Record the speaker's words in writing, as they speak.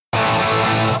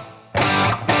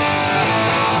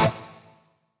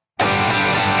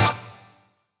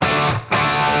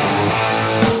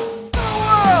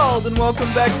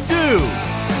welcome back to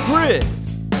Grid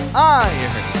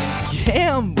Iron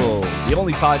Gamble, the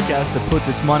only podcast that puts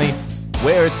its money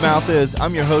where its mouth is.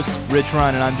 I'm your host, Rich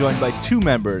Ryan, and I'm joined by two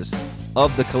members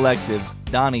of the collective,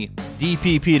 Donnie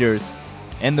DP Peters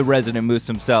and the resident moose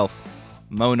himself,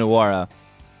 Mo Nawara.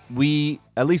 We,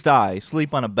 at least I,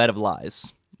 sleep on a bed of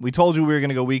lies. We told you we were going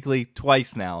to go weekly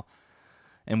twice now,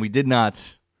 and we did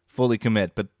not fully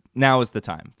commit, but now is the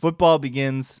time. Football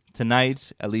begins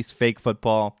tonight, at least fake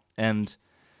football, and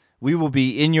we will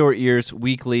be in your ears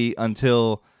weekly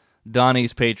until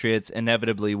Donnie's Patriots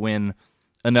inevitably win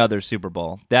another Super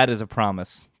Bowl. That is a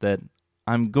promise that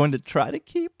I'm going to try to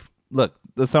keep. Look,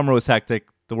 the summer was hectic.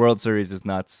 The World Series is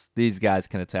nuts. These guys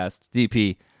can attest.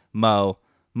 DP, Mo,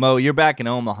 you're back in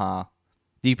Omaha.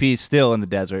 DP's still in the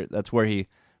desert. That's where he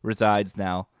resides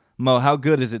now. Mo, how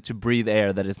good is it to breathe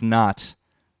air that is not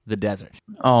the desert?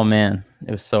 Oh man,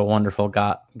 it was so wonderful.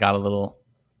 Got a little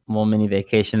mini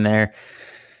vacation there.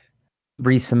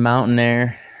 Breathed some mountain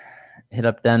air. Hit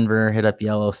up Denver. Hit up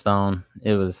Yellowstone.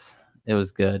 It was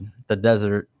good. The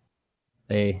desert.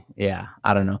 I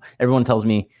don't know. Everyone tells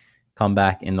me come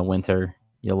back in the winter.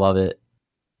 You'll love it.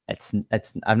 It's.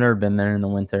 I've never been there in the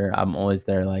winter. I'm always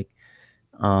there in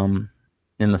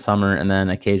the summer and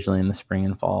then occasionally in the spring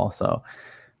and fall. So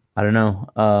I don't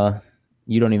know.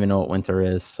 You don't even know what winter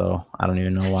is, so I don't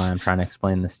even know why I'm trying to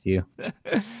explain this to you.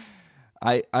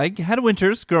 I had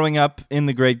winters growing up in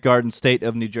the great Garden State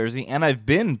of New Jersey, and I've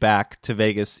been back to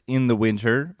Vegas in the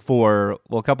winter for,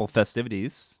 a couple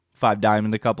festivities. Five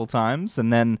Diamond a couple times,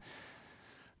 and then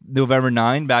November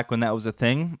 9, back when that was a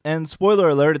thing. And spoiler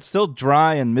alert, it's still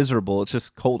dry and miserable. It's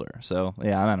just colder. So,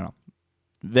 yeah, I don't know.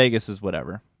 Vegas is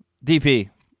whatever. DP,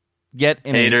 get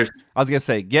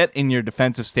in your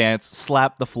defensive stance,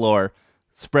 slap the floor,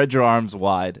 spread your arms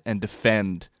wide, and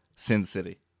defend Sin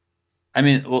City. I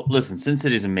mean, well, listen, Sin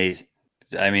City's amazing.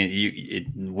 I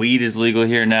mean, weed is legal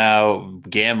here now.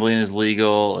 Gambling is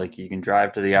legal. Like, you can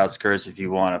drive to the outskirts if you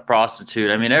want to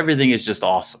prostitute. I mean, everything is just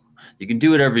awesome. You can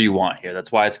do whatever you want here. That's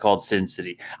why it's called Sin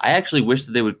City. I actually wish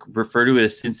that they would refer to it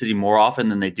as Sin City more often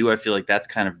than they do. I feel like that's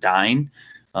kind of dying.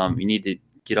 You need to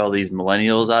get all these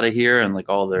millennials out of here and like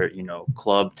all their,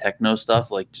 club techno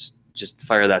stuff. Like, just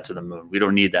fire that to the moon. We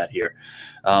don't need that here.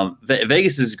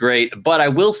 Vegas is great, but I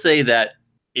will say that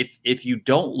if you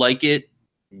don't like it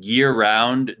year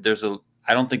round,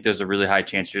 I don't think there's a really high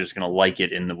chance you're just going to like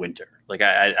it in the winter. Like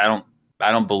I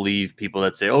don't believe people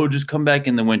that say, "Oh, just come back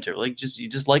in the winter." Like you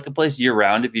just like a place year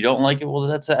round. If you don't like it, well,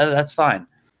 that's fine.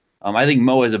 I think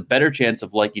Mo has a better chance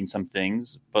of liking some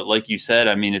things, but like you said,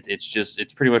 I mean,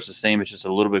 it's pretty much the same. It's just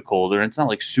a little bit colder. And it's not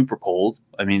like super cold.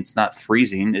 I mean, it's not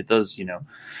freezing. It does,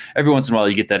 every once in a while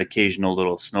you get that occasional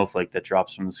little snowflake that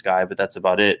drops from the sky, but that's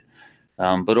about it.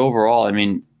 But overall, I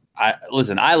mean,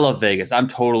 I love Vegas. I'm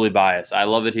totally biased. I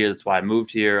love it here. That's why I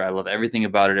moved here. I love everything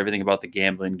about it, everything about the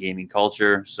gambling, gaming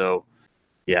culture. So,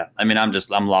 yeah, I mean, I'm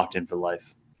locked in for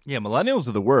life. Yeah, millennials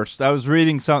are the worst. I was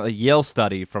reading a Yale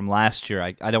study from last year.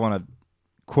 I don't want to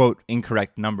quote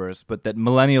incorrect numbers, but that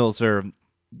millennials are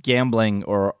gambling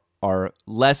or are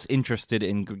less interested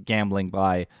in gambling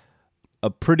by a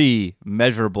pretty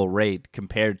measurable rate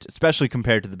especially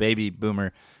compared to the baby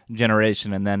boomer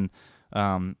generation. And then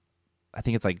I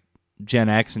think it's like Gen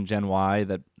X and Gen Y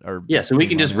that are... Yeah, so we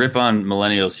can just rip on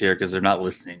millennials here because they're not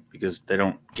listening because they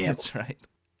don't gamble. That's right.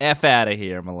 F out of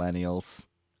here, millennials.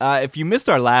 If you missed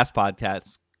our last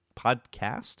podcast,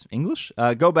 English,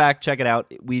 go back, check it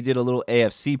out. We did a little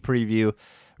AFC preview.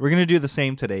 We're going to do the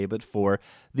same today, but for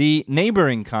the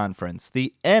neighboring conference,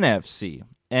 the NFC.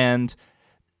 And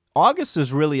August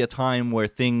is really a time where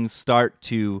things start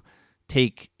to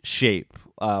take shape.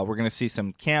 We're going to see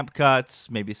some camp cuts,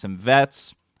 maybe some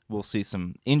vets. We'll see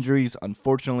some injuries.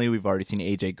 Unfortunately, we've already seen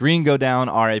AJ Green go down.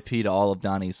 RIP to all of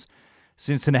Donnie's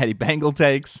Cincinnati Bengal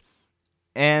takes.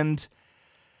 And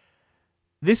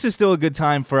this is still a good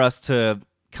time for us to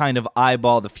kind of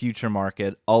eyeball the future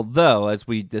market, although, as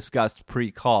we discussed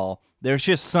pre-call, there's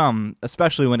just some,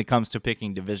 especially when it comes to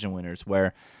picking division winners,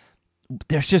 where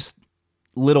there's just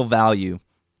little value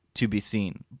to be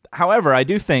seen. However, I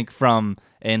do think from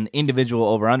an individual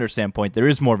over-under standpoint, there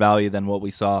is more value than what we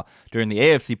saw during the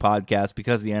AFC podcast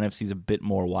because the NFC is a bit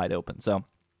more wide open. So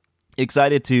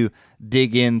excited to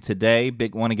dig in today.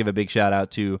 Want to give a big shout out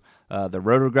to the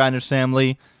Roto Grinders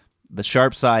family, the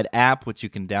Sharpside app, which you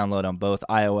can download on both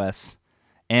iOS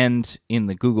and in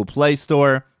the Google Play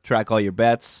Store. Track all your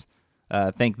bets.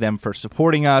 Thank them for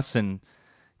supporting us and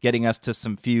getting us to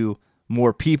some few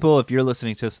more people. If you're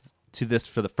listening to this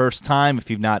for the first time, if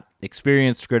you've not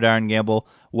experienced Gridiron Gamble,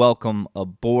 welcome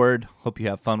aboard. Hope you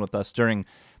have fun with us during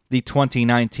the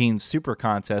 2019 Super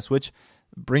Contest, which,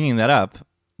 bringing that up,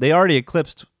 they already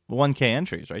eclipsed 1K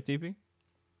entries, right, DP?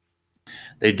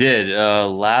 They did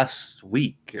last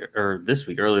week or this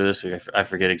week, earlier this week. I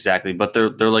forget exactly, but they're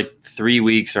like 3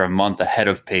 weeks or a month ahead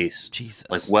of pace. Jesus,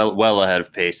 like well ahead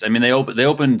of pace. I mean, they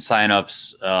opened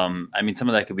signups. I mean, some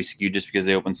of that could be skewed just because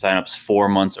they opened signups 4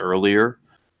 months earlier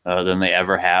than they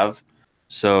ever have.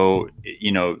 So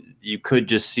you could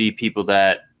just see people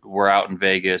that were out in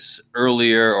Vegas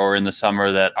earlier or in the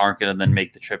summer that aren't going to then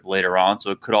make the trip later on.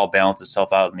 So it could all balance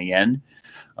itself out in the end.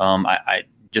 I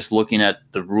just looking at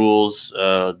the rules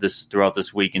throughout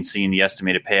this week and seeing the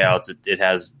estimated payouts, it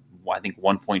has, I think,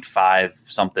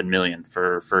 1.5 something million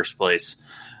for first place.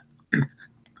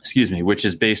 Excuse me, which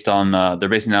is based on they're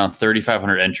basing it on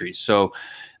 3,500 entries. So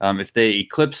if they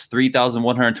eclipse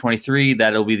 3,123,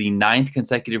 that'll be the 9th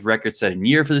consecutive record-setting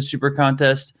year for the Super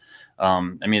Contest. I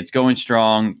mean, it's going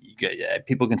strong.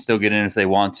 People can still get in if they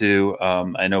want to.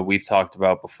 I know we've talked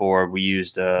about before. We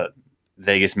used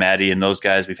Vegas Maddie and those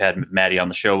guys. We've had Maddie on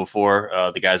the show before,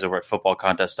 the guys over at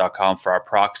footballcontest.com for our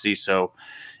proxy. So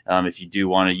if you do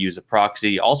want to use a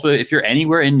proxy, also, if you're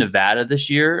anywhere in Nevada this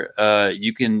year,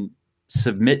 you can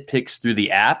submit picks through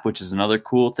the app, which is another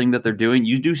cool thing that they're doing.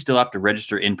 You do still have to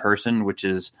register in person, which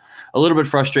is a little bit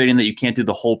frustrating that you can't do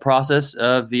the whole process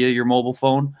via your mobile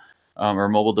phone or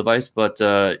mobile device. But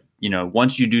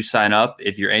once you do sign up,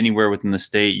 if you're anywhere within the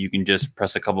state, you can just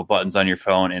press a couple buttons on your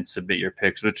phone and submit your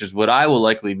picks, which is what I will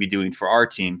likely be doing for our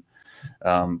team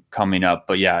coming up.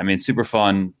 But yeah, I mean, super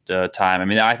fun time. I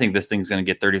mean, I think this thing's going to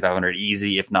get 3,500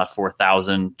 easy, if not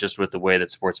 4,000, just with the way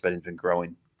that sports betting has been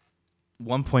growing.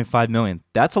 1.5 million.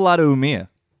 That's a lot of Umiya.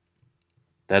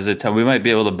 That's a time we might be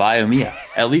able to buy Umiya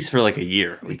at least for like a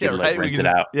year. We can rent it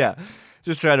out. Yeah,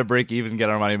 just try to break even,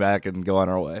 get our money back, and go on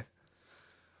our way.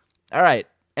 All right,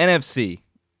 NFC.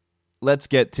 Let's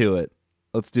get to it.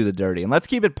 Let's do the dirty. And let's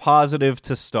keep it positive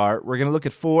to start. We're going to look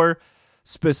at 4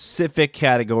 specific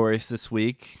categories this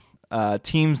week.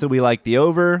 Teams that we like the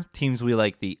over, teams we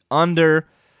like the under,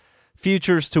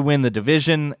 futures to win the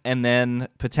division, and then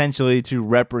potentially to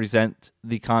represent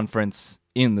the conference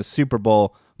in the Super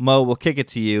Bowl. Mo, we'll kick it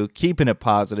to you. Keeping it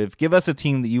positive. Give us a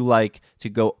team that you like to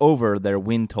go over their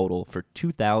win total for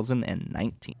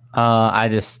 2019.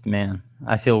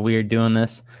 I feel weird doing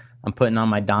this. I'm putting on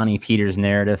my Donnie Peters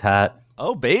narrative hat.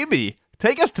 Oh, baby.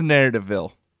 Take us to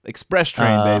Narrativeville. Express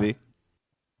train, baby.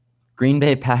 Green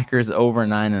Bay Packers over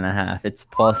 9.5. It's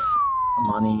plus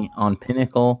money on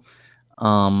Pinnacle.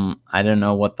 I don't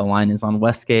know what the line is on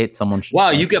Westgate. Someone should.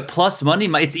 Wow, you get plus money?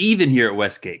 It's even here at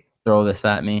Westgate. Throw this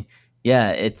at me.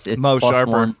 Yeah, it's Mo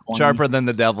sharper than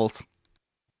the Devils.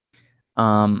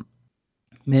 Man,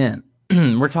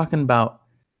 we're talking about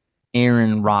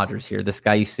Aaron Rodgers here. This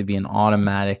guy used to be an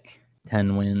automatic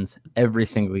 10 wins every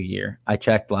single year. I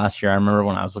checked last year. I remember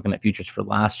when I was looking at futures for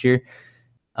last year.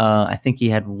 I think he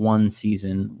had one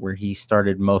season where he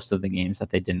started most of the games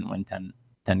that they didn't win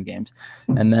 10 games.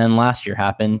 And then last year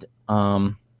happened.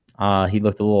 He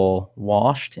looked a little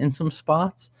washed in some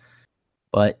spots.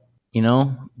 But,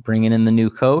 bringing in the new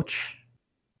coach,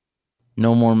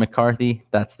 no more McCarthy.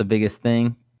 That's the biggest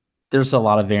thing. There's a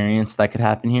lot of variance that could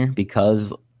happen here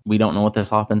because we don't know what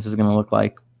this offense is going to look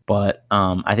like. But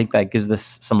I think that gives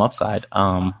this some upside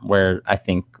where I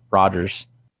think Rodgers,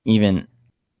 even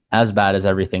as bad as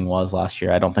everything was last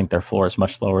year, I don't think their floor is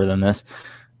much lower than this.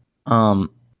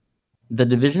 The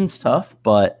division's tough,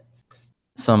 but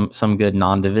some good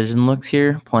non-division looks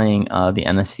here, playing the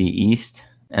NFC East,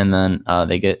 and then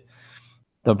they get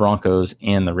the Broncos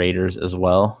and the Raiders as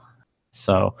well.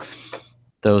 So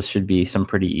those should be some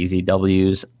pretty easy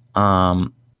W's.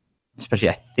 Especially,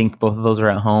 I think both of those are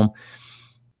at home.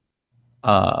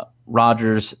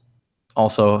 Rodgers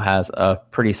also has a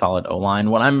pretty solid O-line.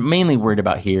 What I'm mainly worried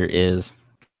about here is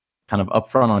kind of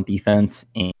upfront on defense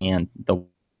and the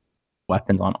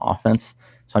weapons on offense.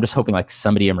 So I'm just hoping like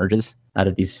somebody emerges out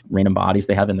of these random bodies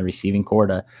they have in the receiving core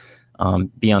to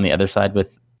be on the other side with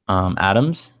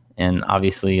Adams. And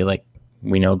obviously, like,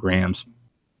 we know Graham's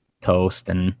toast,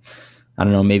 and I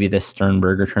don't know, maybe this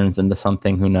Sternberger turns into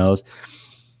something, who knows.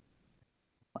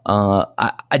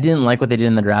 I didn't like what they did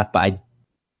in the draft, but I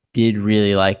did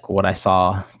really like what I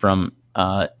saw from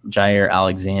Jair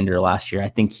Alexander last year. I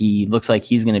think he looks like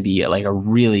he's going to be like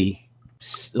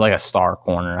a star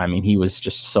corner. I mean, he was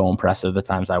just so impressive the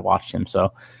times I watched him.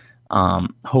 So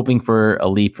hoping for a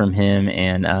leap from him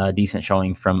and a decent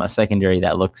showing from a secondary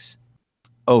that looks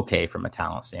okay from a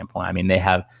talent standpoint. I mean, they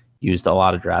have used a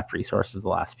lot of draft resources the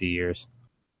last few years.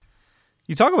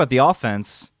 You talk about the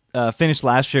offense, finished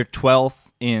last year 12th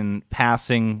in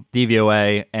passing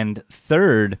DVOA and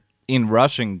 3rd in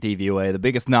rushing DVOA. The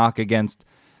biggest knock against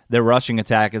their rushing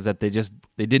attack is that they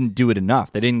didn't do it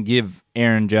enough. They didn't give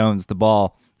Aaron Jones the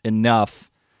ball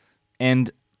enough. And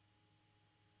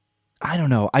I don't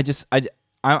know.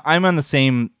 I'm on the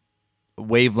same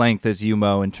wavelength as you,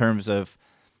 Mo, in terms of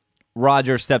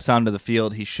Rodgers steps onto the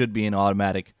field, he should be an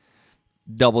automatic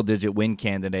double-digit win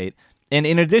candidate. And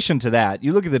in addition to that,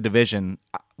 you look at the division,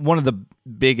 one of the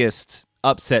biggest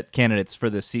upset candidates for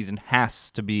this season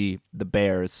has to be the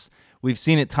Bears. We've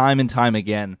seen it time and time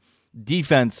again.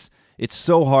 Defense, it's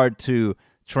so hard to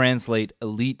translate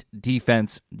elite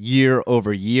defense year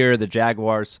over year. The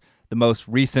Jaguars, the most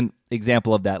recent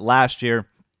example of that last year,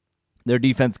 their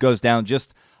defense goes down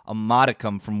just a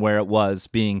modicum from where it was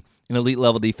being an elite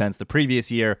level defense the previous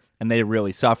year, and they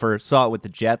really suffer. Saw it with the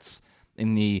Jets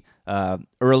in the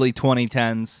early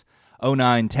 2010s,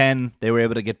 09-10. They were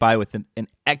able to get by with an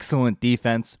excellent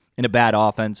defense and a bad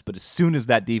offense, but as soon as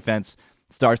that defense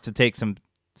starts to take some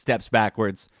steps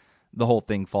backwards, the whole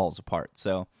thing falls apart.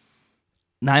 So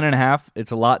 9.5,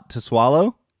 it's a lot to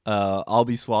swallow. I'll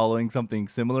be swallowing something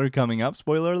similar coming up,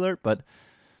 spoiler alert, but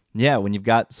yeah, when you've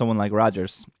got someone like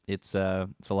Rodgers, it's a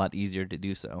lot easier to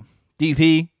do so.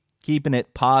 DP, keeping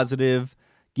it positive.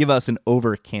 Give us an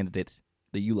over candidate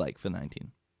that you like for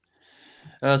 19.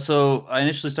 So I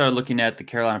initially started looking at the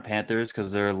Carolina Panthers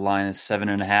because their line is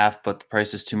 7.5, but the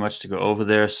price is too much to go over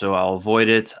there, so I'll avoid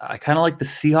it. I kind of like the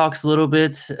Seahawks a little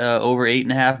bit, over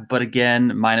 8.5, but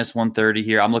again, minus 130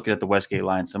 here. I'm looking at the Westgate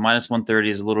line, so minus 130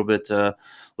 is a little bit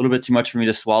too much for me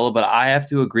to swallow. But I have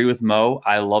to agree with Mo.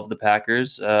 I love the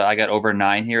Packers. I got over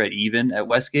 9 here at even at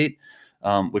Westgate,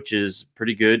 which is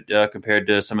pretty good compared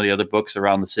to some of the other books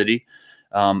around the city.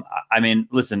 I mean,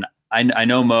 listen. I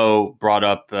know Mo brought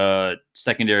up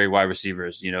secondary wide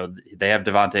receivers. You know, they have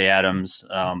Devontae Adams,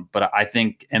 but I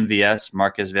think MVS,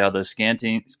 Marquez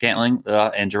Valdes-Scantling,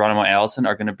 and Geronimo Allison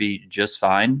are going to be just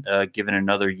fine, given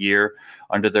another year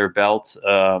under their belt,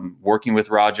 working with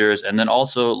Rodgers, and then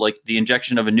also like the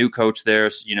injection of a new coach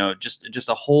there. You know, just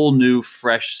a whole new,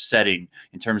 fresh setting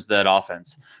in terms of that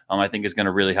offense. I think is going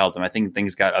to really help them. I think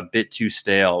things got a bit too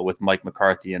stale with Mike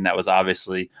McCarthy, and that was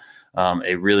obviously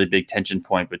a really big tension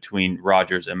point between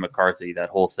Rodgers and McCarthy, that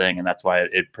whole thing. And that's why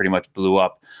it pretty much blew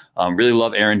up. Really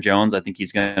love Aaron Jones. I think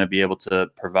he's going to be able to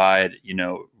provide,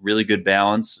 really good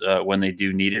balance when they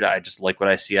do need it. I just like what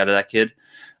I see out of that kid.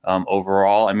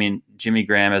 Overall, I mean, Jimmy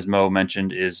Graham, as Mo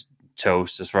mentioned, is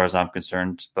toast as far as I'm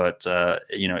concerned. But,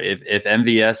 if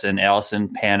MVS and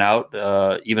Allison pan out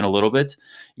even a little bit,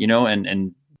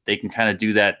 and they can kind of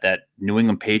do that New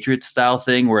England Patriots style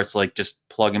thing where it's like just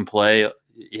plug and play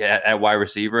at wide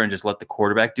receiver and just let the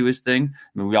quarterback do his thing. I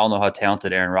mean, we all know how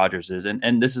talented Aaron Rodgers is.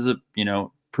 And this is a,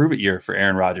 prove it year for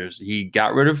Aaron Rodgers. He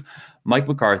got rid of Mike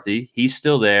McCarthy. He's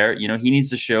still there. He needs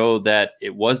to show that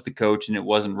it was the coach and it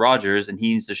wasn't Rodgers, and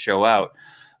he needs to show out.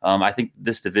 I think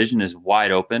this division is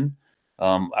wide open.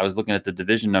 I was looking at the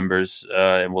division numbers,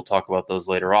 and we'll talk about those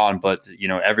later on. But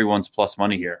everyone's plus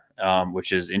money here,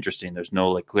 which is interesting. There's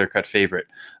no clear-cut favorite,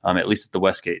 at least at the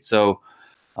Westgate. So,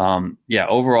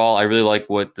 overall, I really like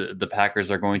what the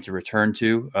Packers are going to return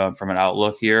to from an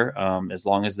outlook here. As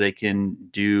long as they can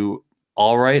do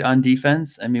all right on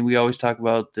defense. I mean, we always talk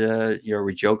about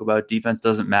we joke about defense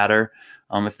doesn't matter.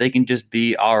 If they can just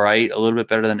be all right, a little bit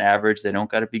better than average, they don't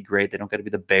got to be great. They don't got to be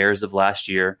the Bears of last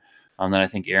year. Then I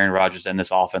think Aaron Rodgers and this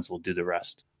offense will do the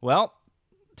rest. Well,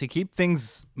 to keep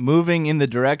things moving in the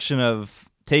direction of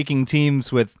taking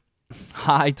teams with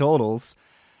high totals,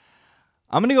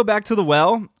 I'm going to go back to the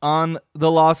well on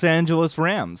the Los Angeles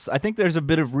Rams. I think there's a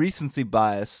bit of recency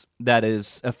bias that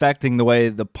is affecting the way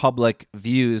the public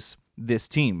views this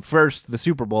team. First, the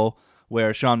Super Bowl,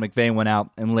 where Sean McVay went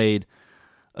out and laid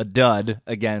a dud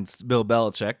against Bill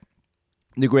Belichick,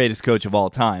 the greatest coach of all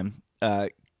time.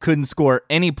 Couldn't score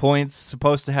any points,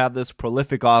 supposed to have this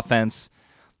prolific offense,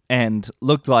 and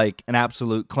looked like an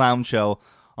absolute clown show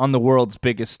on the world's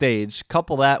biggest stage.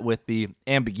 Couple that with the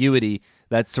ambiguity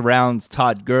that surrounds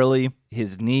Todd Gurley,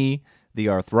 his knee, the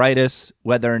arthritis,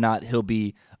 whether or not he'll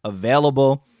be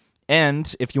available.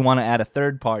 And if you want to add a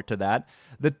third part to that,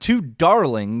 the two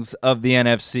darlings of the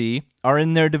NFC are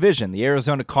in their division. The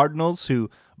Arizona Cardinals,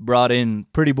 who brought in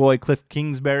pretty boy Cliff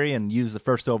Kingsbury and used the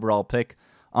first overall pick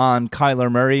on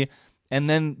Kyler Murray. And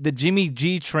then the Jimmy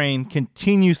G train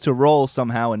continues to roll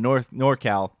somehow in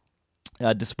NorCal,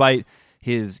 despite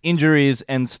his injuries.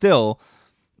 And still,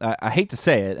 I hate to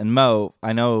say it, and Mo,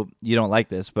 I know you don't like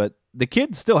this, but the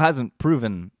kid still hasn't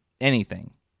proven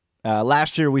anything.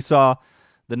 Last year we saw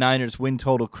the Niners win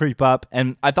total creep up,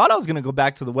 and I thought I was going to go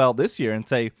back to the well this year and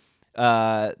say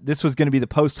this was going to be the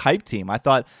post-hype team. I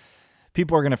thought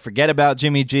people are going to forget about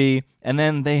Jimmy G, and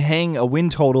then they hang a win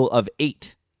total of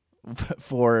 8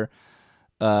 for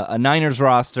a Niners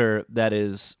roster that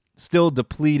is still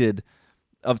depleted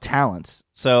of talent.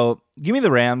 So give me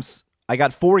the Rams. I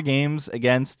got 4 games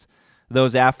against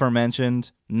those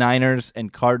aforementioned Niners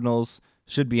and Cardinals.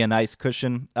 Should be a nice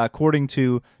cushion. According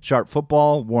to Sharp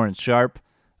Football, Warren Sharp,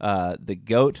 the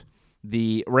GOAT,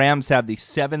 the Rams have the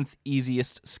 7th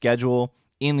easiest schedule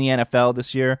in the NFL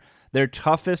this year. Their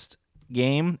toughest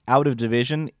game out of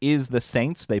division is the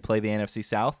Saints. They play the NFC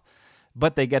South,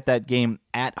 but they get that game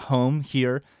at home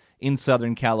here in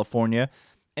Southern California.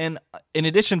 And in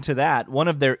addition to that, one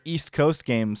of their East Coast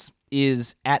games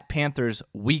is at Panthers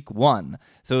week 1.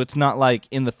 So it's not like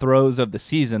in the throes of the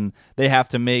season they have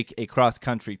to make a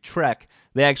cross-country trek.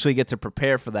 They actually get to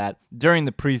prepare for that during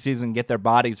the preseason, get their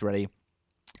bodies ready,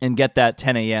 and get that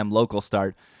 10 a.m. local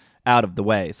start out of the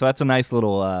way. So that's a nice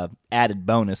little added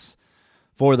bonus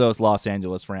for those Los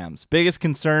Angeles Rams. Biggest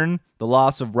concern, the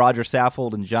loss of Roger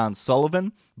Saffold and John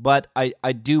Sullivan, but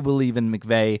I do believe in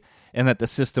McVay and that the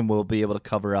system will be able to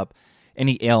cover up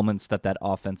any ailments that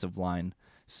offensive line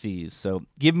sees. So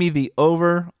give me the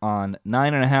over on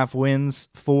 9.5 wins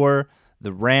for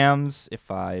the Rams. If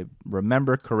I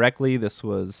remember correctly, this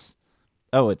was...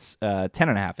 it's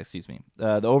 10.5, excuse me.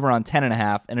 The over on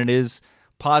 10.5, and it is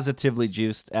positively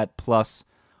juiced at plus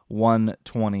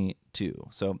 122.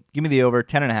 So give me the over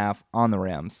 10.5 on the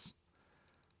Rams.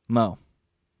 Mo,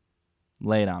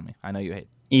 lay it on me. I know you hate.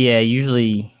 Yeah,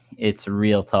 usually it's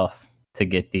real tough to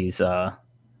get these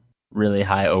really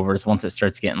high overs. Once it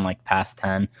starts getting like past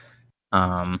 10,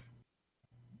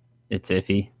 it's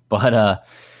iffy. But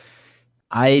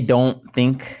I don't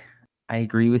think I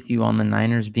agree with you on the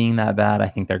Niners being that bad. I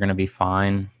think they're going to be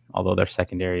fine, although their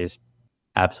secondary is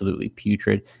absolutely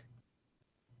putrid.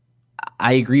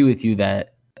 I agree with you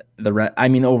that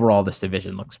overall this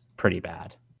division looks pretty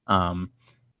bad.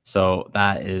 So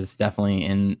that is definitely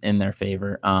in their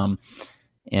favor.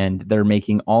 And they're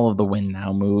making all of the win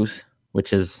now moves,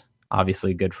 which is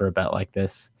obviously good for a bet like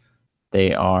this.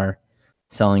 They are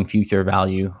selling future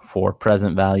value for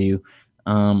present value.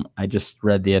 I just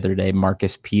read the other day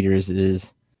Marcus Peters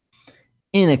is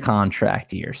in a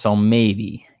contract year, so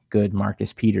maybe good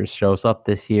Marcus Peters shows up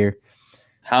this year.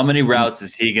 How many routes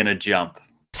is he going to jump?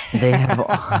 They have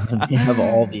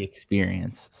all the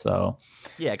experience. So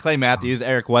yeah, Clay Matthews,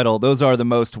 Eric Weddle, those are the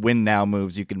most win now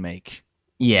moves you can make.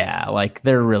 Yeah, like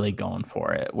they're really going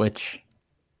for it, which,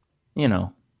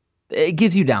 it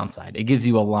gives you downside. It gives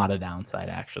you a lot of downside,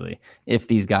 actually, if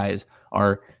these guys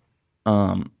are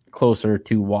closer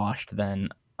to washed than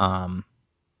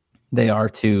they are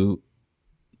to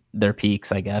their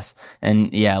peaks, I guess.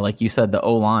 And yeah, like you said, the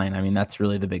O-line, I mean, that's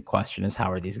really the big question is how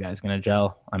are these guys going to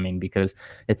gel? I mean, because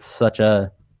it's such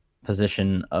a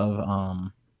position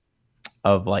of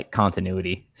like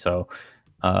continuity. So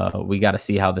we got to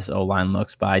see how this O-line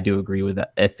looks, but I do agree with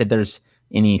that. If there's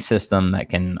any system that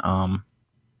can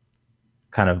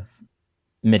kind of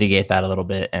mitigate that a little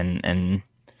bit and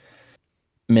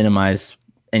minimize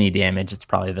any damage, it's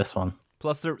probably this one.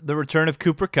 Plus the return of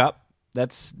Cooper Kupp.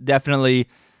 That's definitely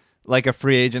like a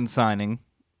free agent signing,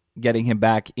 getting him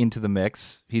back into the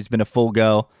mix. He's been a full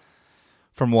go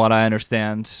from what I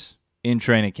understand in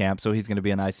training camp, so he's going to be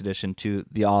a nice addition to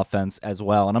the offense as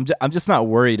well. And I'm just not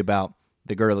worried about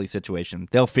the Gurley situation.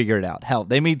 They'll figure it out. Hell,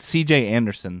 they made C.J.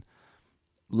 Anderson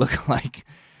look like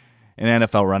an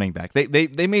NFL running back.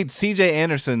 They made C.J.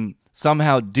 Anderson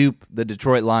somehow dupe the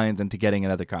Detroit Lions into getting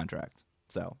another contract.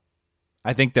 So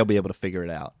I think they'll be able to figure it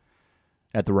out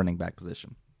at the running back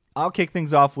position. I'll kick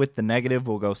things off with the negative.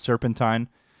 We'll go Serpentine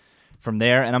from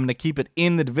there, and I'm going to keep it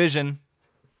in the division.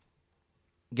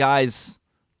 Guys,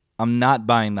 I'm not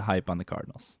buying the hype on the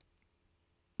Cardinals.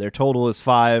 Their total is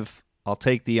 5. I'll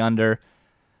take the under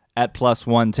at plus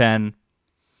 110.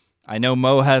 I know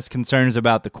Mo has concerns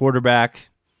about the quarterback.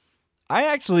 I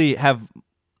actually have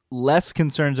less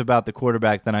concerns about the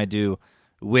quarterback than I do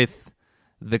with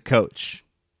the coach.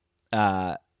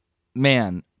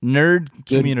 Man, nerd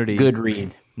community. Good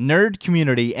read. Nerd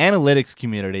community, analytics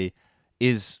community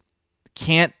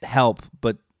can't help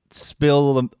but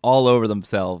spill them all over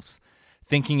themselves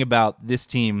thinking about this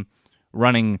team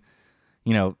running,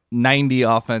 90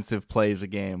 offensive plays a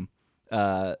game.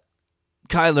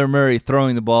 Kyler Murray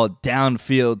throwing the ball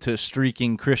downfield to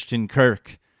streaking Christian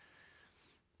Kirk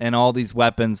and all these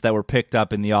weapons that were picked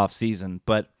up in the offseason.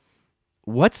 But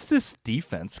what's this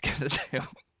defense going to do?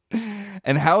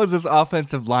 And how is this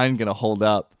offensive line going to hold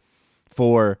up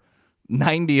for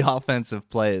 90 offensive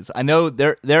plays? I know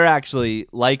they're actually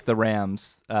like the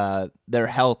Rams. Their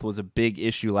health was a big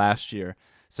issue last year.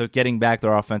 So getting back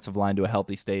their offensive line to a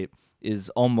healthy state is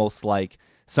almost like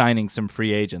signing some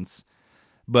free agents.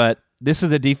 But this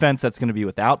is a defense that's going to be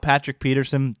without Patrick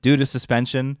Peterson due to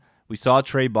suspension. We saw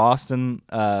Trey Boston,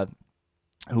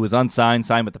 who was unsigned,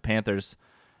 signed with the Panthers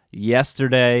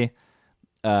yesterday,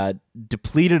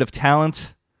 depleted of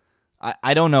talent.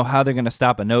 I don't know how they're going to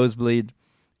stop a nosebleed.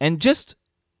 And just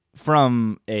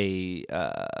from a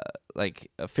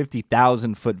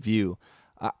 50,000-foot view,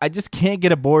 I just can't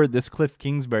get aboard this Cliff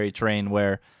Kingsbury train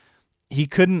where he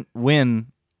couldn't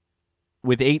win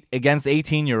against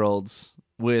 18-year-olds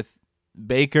with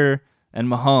Baker and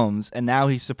Mahomes, and now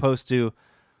he's supposed to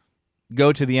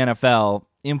go to the NFL,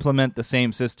 implement the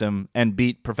same system, and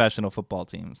beat professional football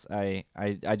teams. I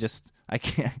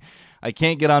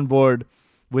can't get on board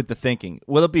with the thinking.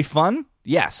 Will it be fun?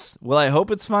 Yes. Will I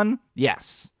hope it's fun?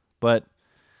 Yes. But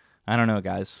I don't know,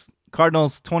 guys.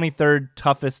 Cardinals 23rd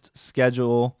toughest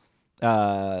schedule,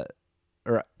 or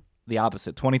the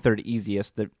opposite, 23rd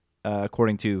easiest,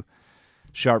 according to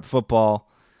Sharp Football.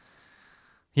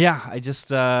 Yeah, I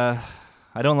just I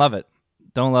don't love it.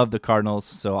 Don't love the Cardinals,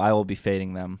 so I will be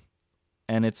fading them.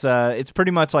 And it's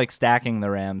pretty much like stacking the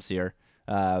Rams here,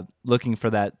 looking for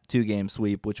that 2-game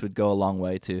sweep, which would go a long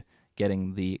way to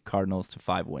getting the Cardinals to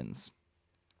 5 wins.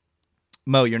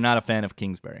 Mo, you're not a fan of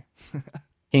Kingsbury.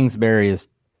 Kingsbury is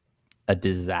a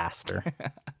disaster.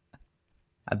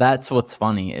 That's what's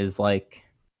funny is like,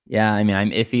 yeah, I mean,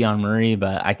 I'm iffy on Murray,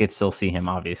 but I could still see him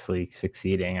obviously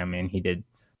succeeding. I mean, he did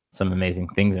some amazing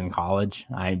things in college.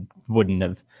 I wouldn't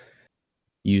have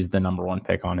used the number 1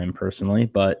 pick on him personally,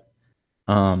 but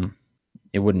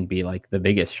it wouldn't be like the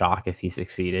biggest shock if he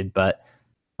succeeded. But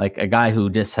like a guy who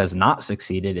just has not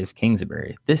succeeded is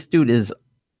Kingsbury. This dude is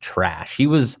trash. He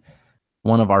was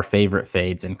one of our favorite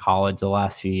fades in college the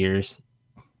last few years.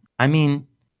 I mean,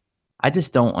 I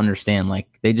just don't understand. Like,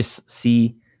 they just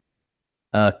see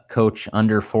a coach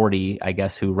under 40, I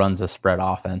guess, who runs a spread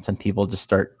offense, and people just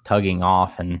start tugging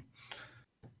off. And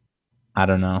I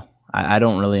don't know. I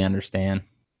don't really understand,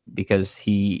 because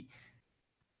he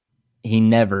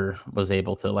never was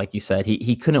able to, like you said,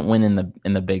 he couldn't win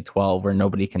in the Big 12 where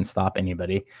nobody can stop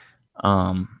anybody.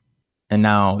 And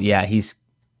now, yeah, he's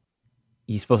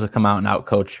supposed to come out and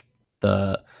outcoach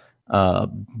the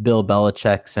Bill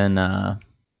Belichick's and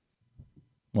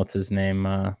what's his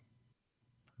name?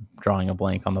 Drawing a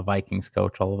blank on the Vikings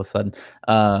coach all of a sudden.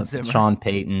 Sean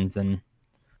Payton's and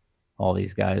all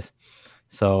these guys.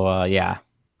 So yeah,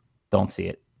 don't see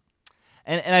it.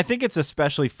 And I think it's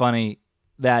especially funny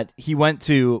that he went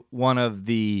to one of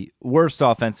the worst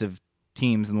offensive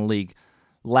teams in the league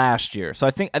last year. So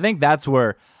I think that's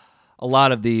where a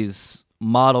lot of these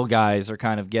model guys are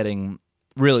kind of getting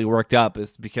really worked up,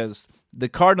 is because the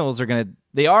Cardinals are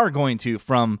going to,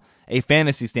 from a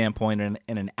fantasy standpoint and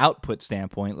an output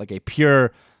standpoint, like a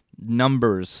pure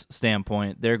numbers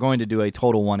standpoint, they're going to do a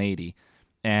total 180.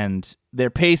 And their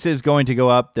pace is going to go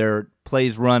up, their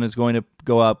plays run is going to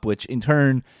go up, which in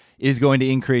turn is going to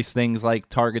increase things like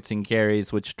targets and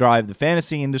carries, which drive the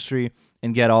fantasy industry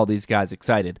and get all these guys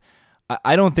excited.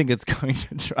 I don't think it's going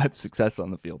to drive success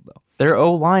on the field, though. Their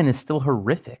O-line is still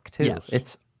horrific, too. Yes.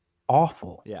 It's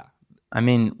awful. Yeah. I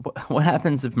mean, what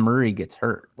happens if Murray gets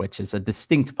hurt, which is a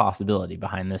distinct possibility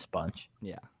behind this bunch?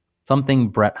 Yeah. Something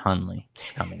Brett Hundley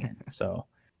is coming in. So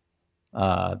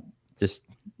just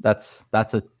that's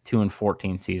a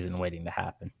 2-14 season waiting to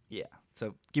happen. Yeah.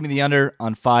 So give me the under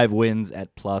on 5 wins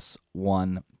at plus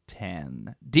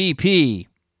 110. DP,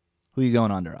 who are you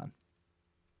going under on?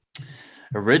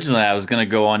 Originally, I was going to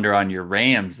go under on your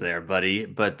Rams there, buddy,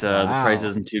 but the price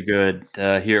isn't too good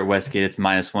here at Westgate. It's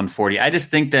minus 140. I just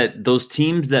think that those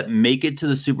teams that make it to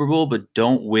the Super Bowl but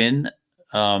don't win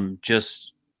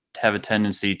just have a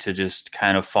tendency to just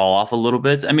kind of fall off a little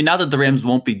bit. I mean, not that the Rams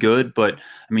won't be good, but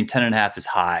I mean, 10.5 is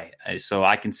high. So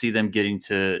I can see them getting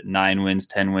to 9 wins,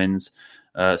 10 wins,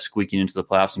 squeaking into the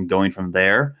playoffs and going from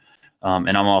there.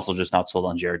 And I'm also just not sold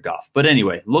on Jared Goff. But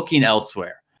anyway, looking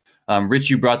elsewhere. Rich,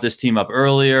 you brought this team up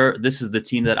earlier. This is the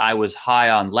team that I was high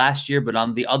on last year, but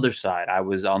on the other side, I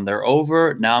was on their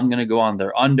over. Now I'm going to go on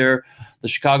their under. The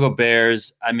Chicago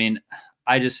Bears. I mean,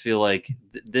 I just feel like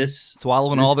this...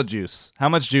 Swallowing all the juice. How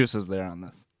much juice is there on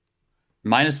this?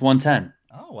 Minus 110.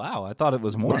 Oh, wow. I thought it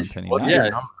was more than penny. Well, Nice.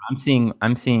 yeah,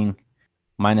 I'm seeing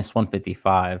minus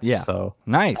 155. Yeah. So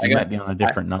Nice. I might be on a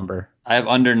different number. I have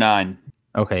under 9.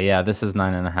 Okay, yeah, this is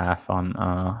 9.5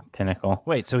 on Pinnacle.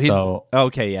 Wait, so he's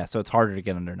okay, yeah, so it's harder to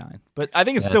get under 9. But I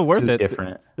think it's still worth it.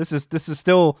 Different. This is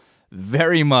still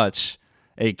very much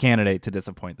a candidate to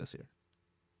disappoint this year.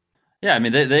 Yeah, I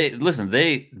mean,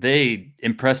 they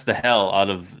impressed the hell out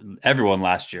of everyone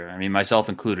last year. I mean, myself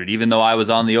included. Even though I was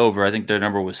on the over, I think their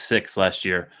number was 6 last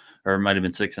year. or it might have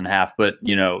been 6.5. But,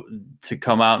 to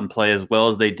come out and play as well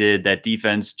as they did, that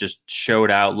defense just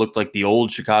showed out, looked like the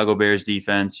old Chicago Bears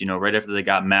defense. Right after they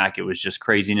got Mac, it was just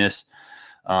craziness.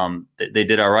 They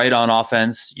did all right on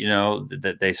offense,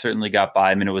 that they certainly got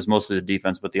by. I mean, it was mostly the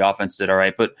defense, but the offense did all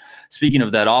right. But speaking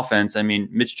of that offense, I mean,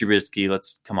 Mitch Trubisky,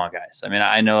 come on, guys. I mean,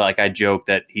 I know, I joke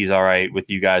that he's all right with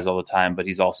you guys all the time, but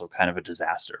he's also kind of a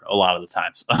disaster a lot of the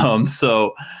times.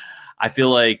 So I feel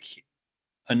like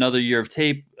another year of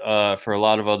tape for a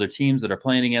lot of other teams that are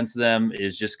playing against them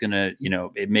is just going to,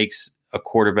 it makes a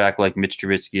quarterback like Mitch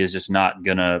Trubisky is just not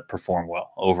going to perform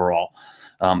well overall.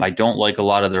 I don't like a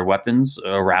lot of their weapons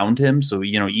around him. So,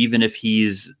 even if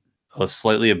he's a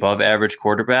slightly above average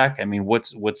quarterback, I mean,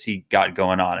 what's he got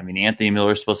going on? I mean, Anthony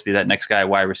Miller is supposed to be that next guy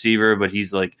wide receiver, but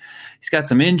he's got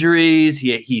some injuries.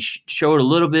 He showed a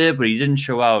little bit, but he didn't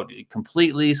show out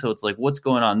completely. So it's what's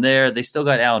going on there? They still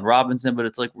got Allen Robinson, but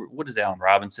it's what is Allen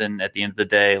Robinson at the end of the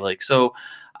day? So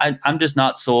I'm just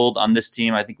not sold on this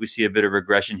team. I think we see a bit of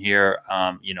regression here.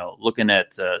 Looking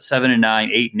at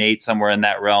 7-9, 8-8, somewhere in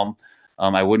that realm.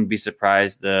 I wouldn't be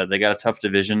surprised. They got a tough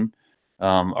division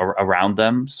around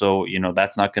them. So,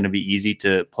 that's not going to be easy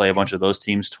to play a bunch of those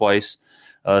teams twice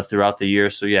throughout the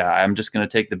year. So, yeah, I'm just going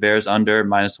to take the Bears under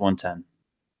 -110.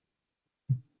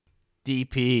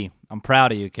 DP, I'm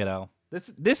proud of you, kiddo.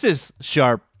 This is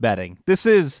sharp betting. This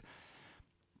is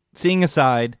seeing a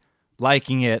side,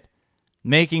 liking it,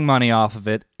 making money off of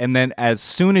it, and then as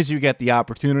soon as you get the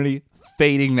opportunity,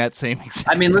 fading that same exact.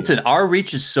 I mean, listen, our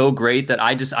reach is so great that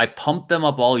I pumped them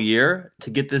up all year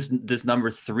to get this number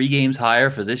 3 games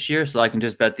higher for this year, so I can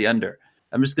just bet the under.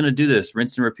 I'm just going to do this,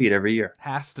 rinse and repeat every year.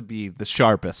 Has to be the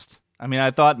sharpest. I mean,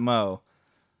 I thought Mo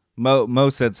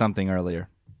said something earlier,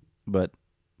 but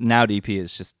now DP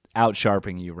is just out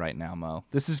sharping you right now, Mo.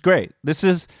 This is great. This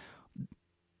is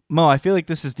Mo. I feel like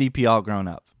this is DP all grown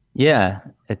up. Yeah,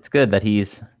 it's good that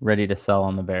he's ready to sell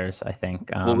on the Bears, I think.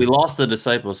 Well, we lost the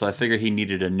disciple, so I figured he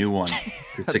needed a new one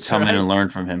to come in and learn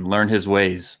from him, learn his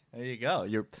ways. There you go.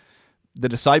 The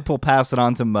disciple passed it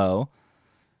on to Mo.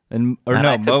 I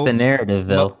took the narrative,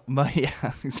 though.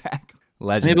 Yeah, exactly.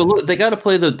 Legend. I mean, but look, they got to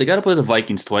play the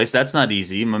Vikings twice. That's not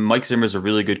easy. I mean, Mike Zimmer's a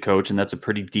really good coach, and that's a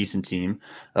pretty decent team.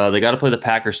 They got to play the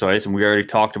Packers twice, and we already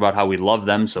talked about how we love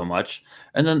them so much.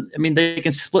 And then, I mean, they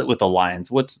can split with the Lions.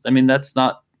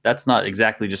 That's not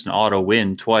exactly just an auto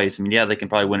win twice. I mean, yeah, they can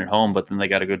probably win at home, but then they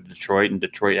got to go to Detroit, and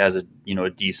Detroit has a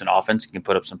decent offense and can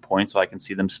put up some points, so I can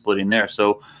see them splitting there.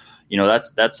 So,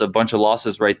 that's a bunch of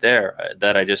losses right there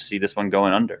that I just see this one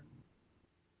going under.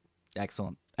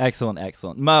 Excellent.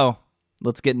 Mo,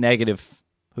 let's get negative.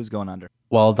 Who's going under?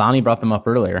 Well, Donnie brought them up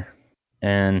earlier,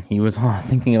 and he was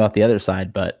thinking about the other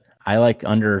side, but I like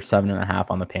under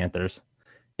 7.5 on the Panthers.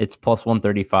 It's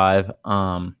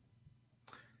 +135.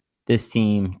 This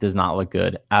team does not look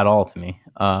good at all to me.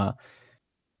 I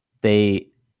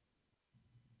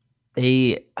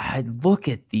look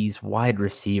at these wide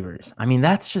receivers. I mean,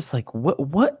 that's just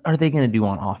what are they going to do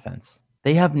on offense?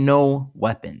 They have no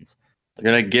weapons.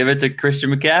 They're going to give it to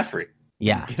Christian McCaffrey.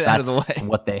 Yeah, Get out of the way.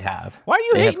 What they have. Why are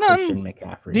you hating on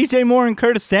McCaffrey? DJ Moore and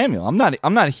Curtis Samuel? I'm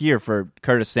not here for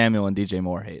Curtis Samuel and DJ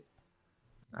Moore hate.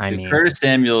 I mean, Curtis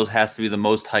Samuel has to be the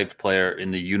most hyped player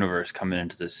in the universe coming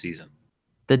into this season.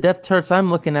 The depth charts I'm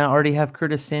looking at already have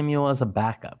Curtis Samuel as a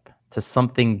backup to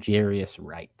something Jarius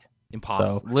Wright.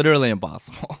 Impossible. Literally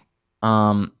impossible.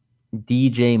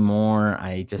 DJ Moore,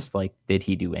 I just did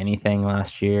he do anything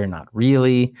last year? Not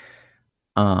really.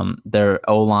 Their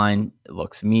O-line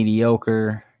looks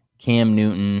mediocre. Cam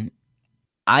Newton,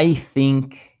 I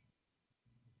think,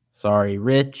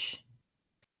 Rich,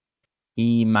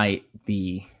 he might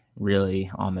be really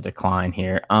on the decline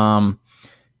here.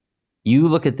 You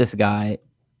look at this guy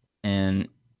and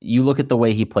you look at the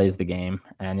way he plays the game,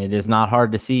 and it is not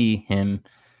hard to see him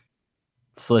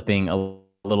slipping a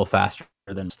little faster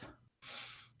than most.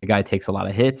 The guy takes a lot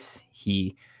of hits.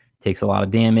 He takes a lot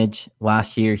of damage.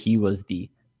 Last year, he was the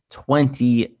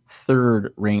 23rd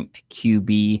ranked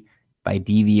QB by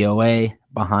DVOA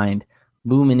behind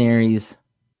luminaries.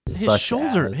 His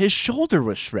shoulder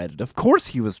was shredded. Of course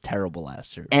he was terrible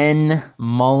last year. N.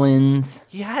 Mullins.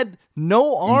 He had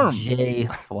no arm. Jay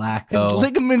Flacco. His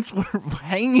ligaments were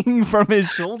hanging from his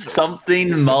shoulder.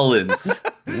 Something Mullins.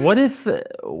 What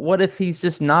if he's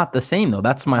just not the same though?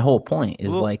 That's my whole point.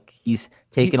 He's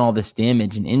taking all this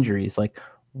damage and injuries.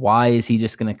 Why is he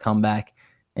just going to come back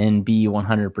and be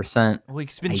 100%? Well,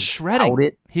 he's been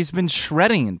shredding. He's been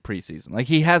shredding in preseason.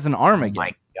 He has an arm again. Oh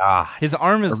my God. His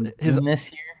arm is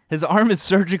his arm is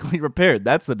surgically repaired.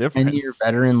 That's the difference. 10-year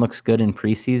veteran looks good in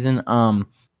preseason.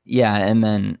 Yeah, and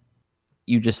then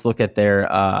you just look at their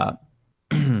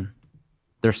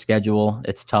their schedule.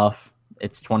 It's tough.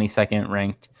 It's 22nd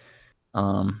ranked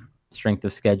strength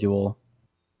of schedule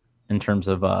in terms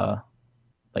of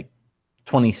like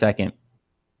 22nd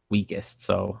weakest,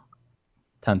 so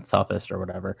 10th toughest or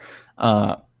whatever.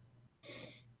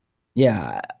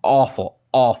 Yeah,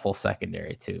 awful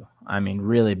secondary too. I mean,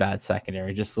 really bad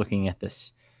secondary. Just looking at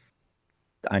this,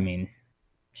 I mean,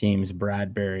 James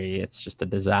Bradbury, it's just a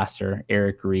disaster.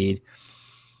 Eric Reed.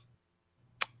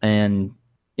 And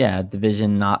yeah,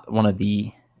 division, not one of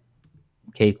the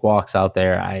cakewalks out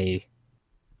there. I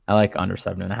like under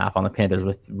 7.5 on the Panthers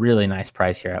with really nice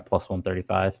price here at plus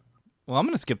 135. Well, I'm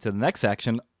going to skip to the next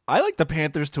section. I like the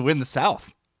Panthers to win the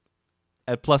South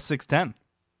at plus 610.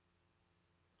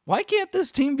 Why can't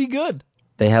this team be good?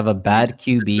 They have a bad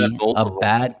QB, a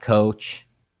bad coach,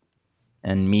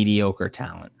 and mediocre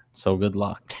talent. So good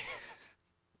luck.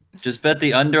 Just bet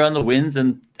the under on the wins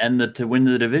and to win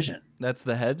the division. That's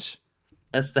the hedge?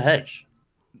 That's the hedge.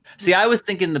 See, I was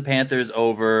thinking the Panthers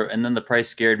over, and then the price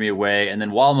scared me away. And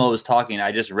then while Mo was talking,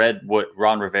 I just read what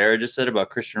Ron Rivera just said about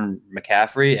Christian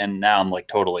McCaffrey, and now I'm like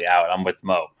totally out. I'm with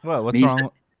Mo. Well, what's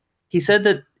wrong? He said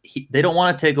that they don't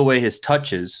want to take away his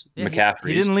touches, McCaffrey.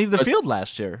 He didn't leave the field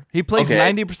last year. He plays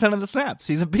 90% of the snaps.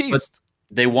 He's a beast. But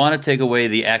they want to take away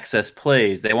the excess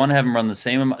plays. They want to have him run the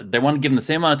same. They want to give him the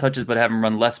same amount of touches, but have him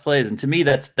run less plays. And to me,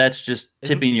 that's just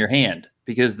tipping your hand,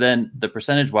 because then the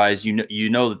percentage-wise, you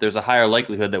know that there's a higher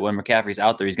likelihood that when McCaffrey's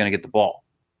out there, he's going to get the ball.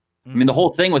 I mean, the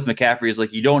whole thing with McCaffrey is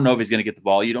like you don't know if he's going to get the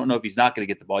ball. You don't know if he's not going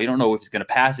to get the ball. You don't know if he's going to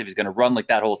pass, if he's going to run, like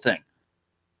that whole thing.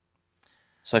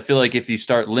 So I feel like if you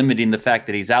start limiting the fact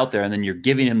that he's out there and then you're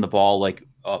giving him the ball like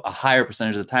a higher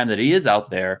percentage of the time that he is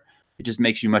out there, it just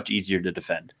makes you much easier to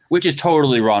defend, which is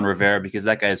totally Ron Rivera, because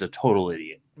that guy is a total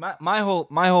idiot. My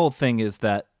whole thing is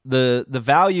that the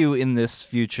value in this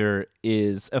future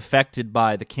is affected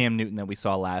by the Cam Newton that we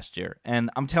saw last year. And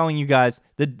I'm telling you guys,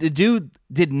 the dude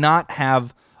did not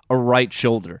have a right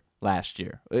shoulder last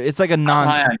year. It's like a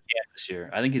high on Cam this year.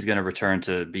 I think he's going to return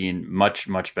to being much,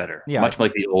 much better. Yeah. Much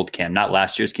like the old Cam, not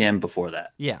last year's Cam, before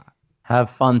that. Yeah. Have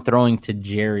fun throwing to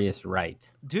Jarius Wright.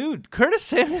 Dude, Curtis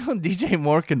Samuel and DJ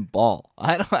Moore can ball.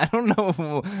 I don't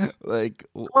know. Like,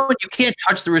 well, you can't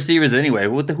touch the receivers anyway.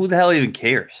 Who the hell even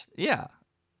cares? Yeah.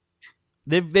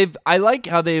 I like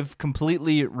how they've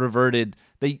completely reverted.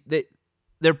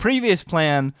 Their previous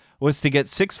plan was to get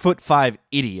 6'5"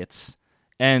 idiots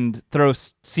and throw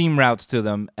seam routes to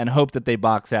them and hope that they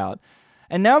box out.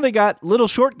 And now they got little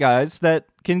short guys that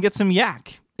can get some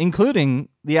yak, including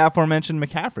the aforementioned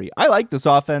McCaffrey. I like this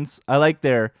offense. I like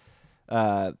their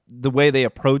the way they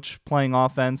approach playing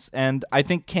offense, and I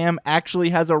think Cam actually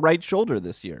has a right shoulder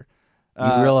this year.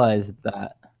 You realize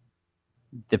that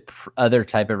the other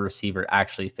type of receiver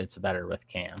actually fits better with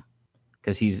Cam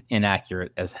because he's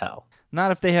inaccurate as hell.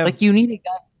 Not if they have... Like, you need a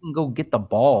guy who can go get the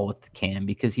ball with Cam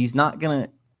because he's not going to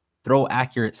throw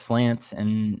accurate slants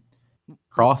and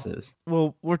crosses.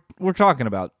 Well, we're talking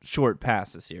about short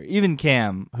passes here. Even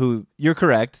Cam, who, you're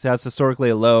correct, has historically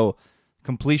a low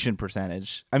completion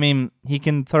percentage. I mean, he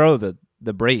can throw the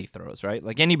Brady throws, right?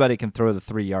 Like, anybody can throw the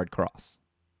 3-yard cross.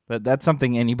 That's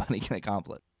something anybody can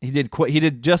accomplish. He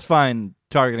did just fine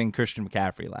targeting Christian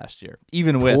McCaffrey last year,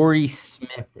 even with... Torrey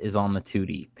Smith is on the 2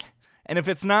 deep. And if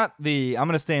it's not I'm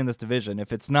going to stay in this division.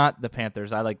 If it's not the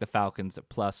Panthers, I like the Falcons at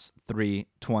plus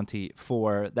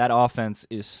 324. That offense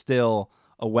is still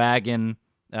a wagon.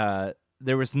 There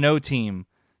was no team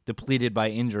depleted by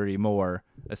injury more,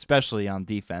 especially on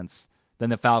defense, than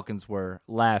the Falcons were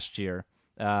last year.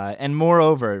 And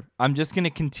moreover, I'm just going to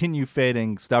continue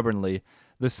fading stubbornly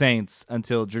the Saints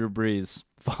until Drew Brees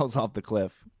falls off the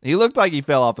cliff. He looked like he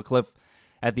fell off a cliff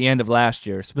at the end of last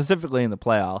year, specifically in the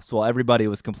playoffs, while everybody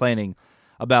was complaining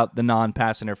about the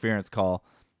non-pass interference call.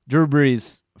 Drew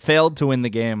Brees failed to win the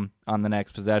game on the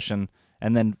next possession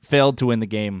and then failed to win the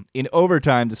game in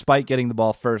overtime despite getting the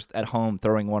ball first at home,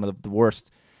 throwing one of the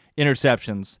worst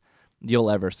interceptions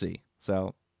you'll ever see.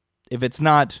 So if it's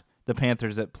not the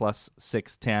Panthers at plus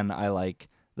 610, I like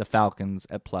the Falcons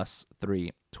at plus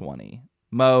 320.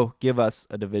 Mo, give us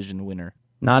a division winner.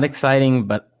 Not exciting,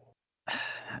 but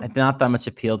not that much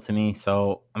appeal to me,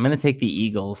 so I'm going to take the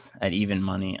Eagles at even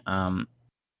money. I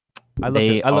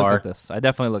looked at this. I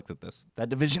definitely looked at this. That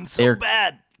division's so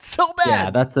bad. So bad.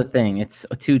 Yeah, that's the thing. It's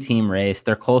a 2-team race.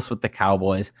 They're close with the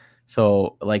Cowboys.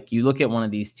 So, like, you look at one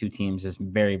of these two teams is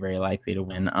very, very likely to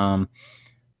win.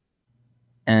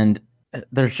 And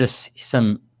there's just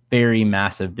some very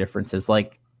massive differences.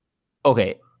 Like,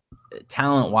 okay,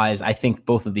 talent-wise, I think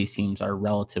both of these teams are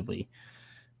relatively,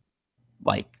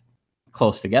 like,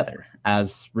 close together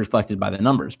as reflected by the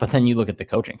numbers. But then you look at the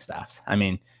coaching staffs. I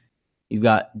mean, You've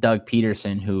got Doug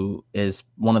Peterson, who is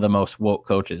one of the most woke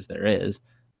coaches there is.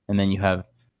 And then you have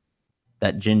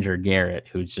that Ginger Garrett,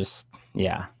 who's just,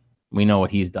 we know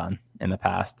what he's done in the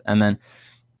past. And then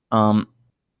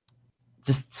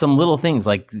just some little things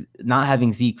like not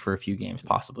having Zeke for a few games,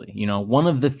 possibly. One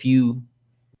of the few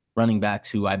running backs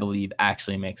who I believe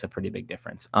actually makes a pretty big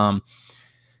difference.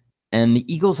 And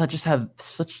the Eagles, I just have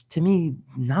such, to me,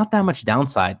 not that much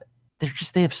downside.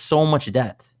 They have so much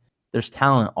depth. There's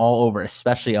talent all over,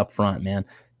 especially up front, man.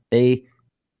 They,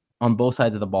 on both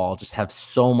sides of the ball, just have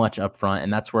so much up front,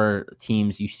 and that's where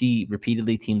you see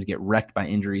repeatedly teams get wrecked by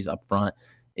injuries up front.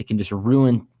 It can just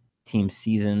ruin team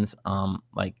seasons.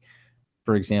 Like,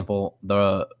 for example,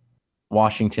 the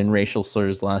Washington racial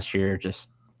slurs last year just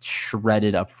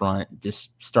shredded up front, just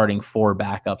starting 4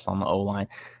 backups on the O-line.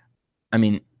 I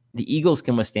mean, the Eagles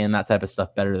can withstand that type of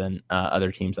stuff better than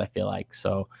other teams, I feel like.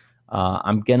 So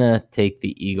I'm going to take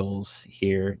the Eagles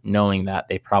here, knowing that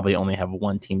they probably only have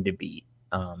one team to beat.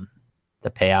 The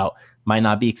payout might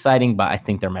not be exciting, but I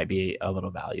think there might be a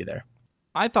little value there.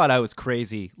 I thought I was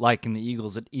crazy liking the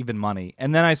Eagles at even money.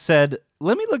 And then I said,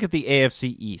 let me look at the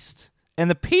AFC East. And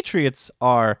the Patriots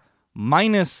are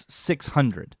minus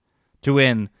 600 to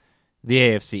win the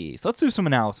AFC East. Let's do some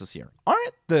analysis here.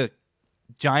 Aren't the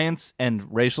Giants and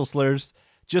racial slurs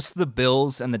just the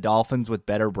Bills and the Dolphins with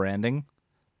better branding?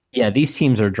 Yeah, these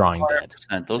teams are drawing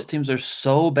dead. Those teams are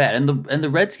so bad, and the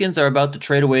Redskins are about to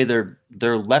trade away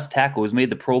their left tackle who's made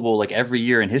the Pro Bowl like every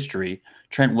year in history,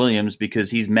 Trent Williams,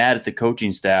 because he's mad at the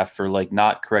coaching staff for like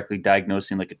not correctly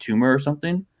diagnosing like a tumor or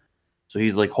something. So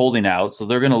he's like holding out. So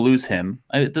they're going to lose him.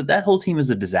 That whole team is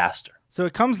a disaster. So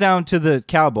it comes down to the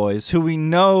Cowboys, who we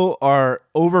know are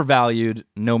overvalued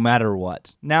no matter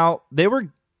what. Now, they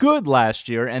were good last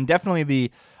year, and definitely the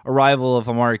arrival of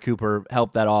Amari Cooper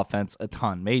helped that offense a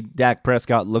ton. Made Dak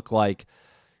Prescott look like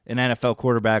an NFL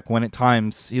quarterback when at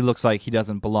times he looks like he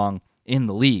doesn't belong in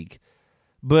the league.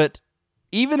 But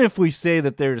even if we say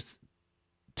that there's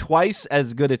twice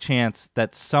as good a chance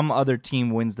that some other team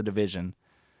wins the division,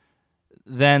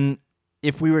 then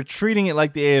if we were treating it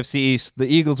like the AFC East, the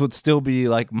Eagles would still be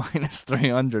like minus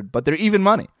 300, but they're even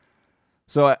money.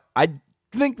 So I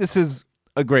think this is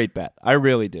a great bet. I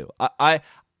really do.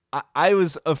 I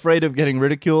was afraid of getting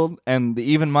ridiculed, and the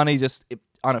even money just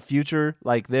on a future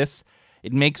like this,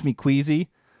 it makes me queasy.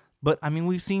 But I mean,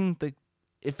 we've seen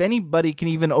if anybody can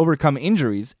even overcome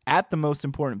injuries at the most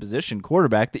important position,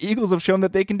 quarterback, the Eagles have shown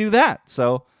that they can do that.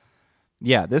 So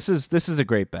yeah, this is a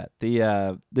great bet.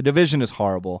 The division is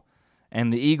horrible,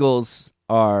 and the Eagles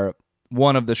are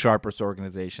one of the sharpest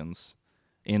organizations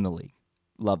in the league.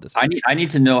 Love this bet. I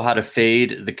need to know how to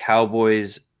fade the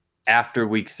Cowboys after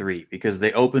week 3, because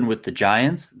they open with the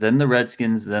Giants, then the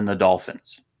Redskins, then the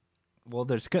Dolphins. Well,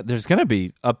 there's going to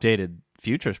be updated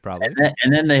futures probably,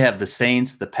 and then they have the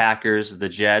Saints, the Packers, the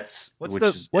Jets. What's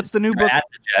the new book at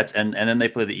the Jets, and then they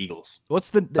play the Eagles.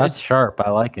 That's sharp.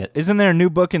 I like it. Isn't there a new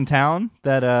book in town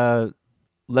that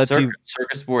lets you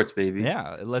Circus Sports, baby?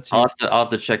 Yeah, it lets you. I'll have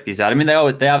to check these out. I mean, they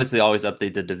obviously always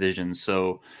update the division,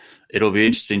 so it'll be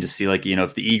interesting to see, like,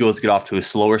 if the Eagles get off to a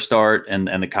slower start and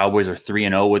the Cowboys are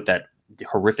 3-0 with that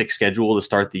horrific schedule to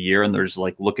start the year, and they're just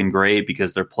like looking great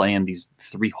because they're playing these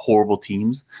 3 horrible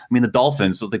teams. I mean, the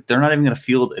Dolphins, so like they're not even going to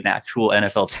field an actual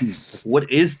NFL team. Like,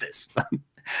 what is this?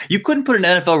 You couldn't put an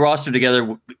NFL roster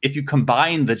together if you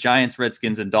combine the Giants,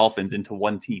 Redskins, and Dolphins into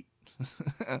one team.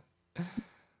 All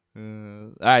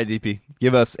right, DP,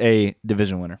 give us a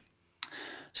division winner.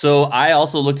 So I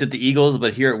also looked at the Eagles,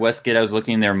 but here at Westgate, I was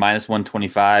looking, they're minus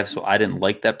 125, so I didn't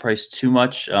like that price too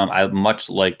much. I much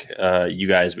like you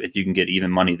guys, if you can get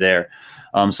even money there.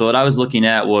 So what I was looking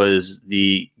at was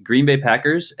the Green Bay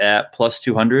Packers at plus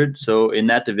 200. So in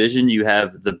that division, you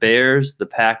have the Bears, the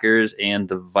Packers, and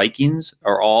the Vikings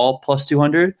are all plus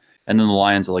 200, and then the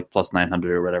Lions are like plus 900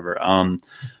 or whatever.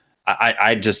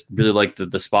 I just really like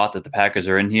the spot that the Packers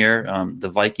are in here. The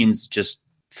Vikings just,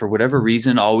 for whatever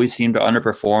reason, always seem to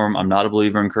underperform. I'm not a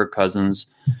believer in Kirk Cousins.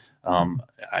 I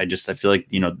feel like,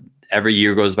 every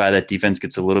year goes by, that defense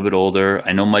gets a little bit older.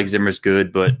 I know Mike Zimmer's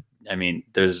good, but I mean,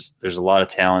 there's a lot of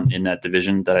talent in that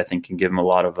division that I think can give him a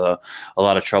lot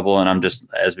of trouble. And I'm just,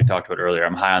 as we talked about earlier,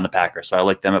 I'm high on the Packers, so I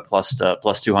like them at plus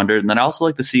 200. And then I also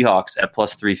like the Seahawks at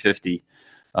plus 350.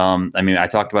 I mean, I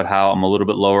talked about how I'm a little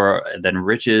bit lower than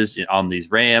Rich is on these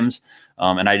Rams,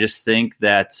 and I just think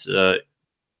that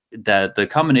the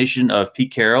combination of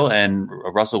Pete Carroll and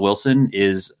Russell Wilson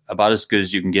is about as good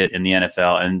as you can get in the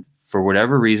NFL. And for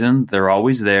whatever reason, they're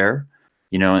always there,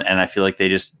 and I feel like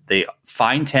they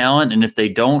find talent. And if they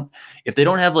don't, if they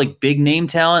don't have like big name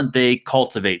talent, they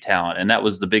cultivate talent. And that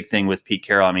was the big thing with Pete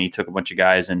Carroll. I mean, he took a bunch of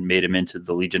guys and made him into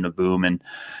the Legion of Boom. And,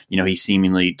 he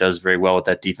seemingly does very well with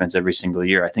that defense every single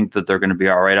year. I think that they're going to be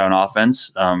all right on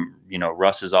offense.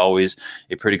 Russ is always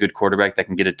a pretty good quarterback that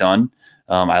can get it done.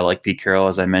 I like Pete Carroll,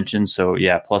 as I mentioned. So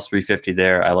yeah, plus 350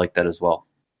 there. I like that as well.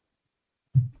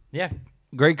 Yeah.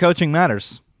 Great coaching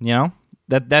matters,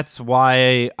 That's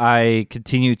why I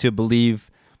continue to believe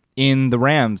in the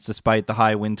Rams despite the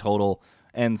high win total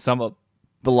and some of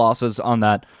the losses on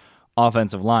that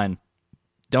offensive line.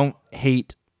 I don't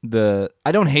hate the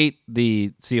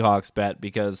Seahawks bet,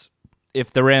 because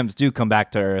if the Rams do come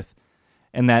back to earth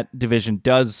and that division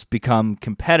does become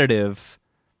competitive,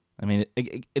 I mean,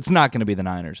 it's not going to be the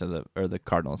Niners or the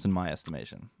Cardinals in my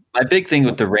estimation. My big thing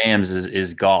with the Rams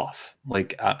is Goff.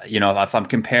 Like, if I'm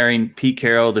comparing Pete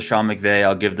Carroll to Sean McVay,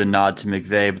 I'll give the nod to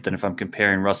McVay. But then if I'm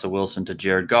comparing Russell Wilson to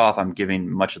Jared Goff, I'm giving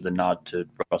much of the nod to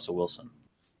Russell Wilson.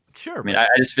 Sure. I mean, I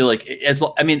just feel like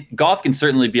Goff can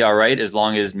certainly be all right as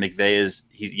long as McVay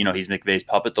he's McVay's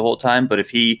puppet the whole time. But if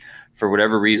he, for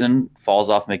whatever reason, falls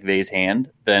off McVay's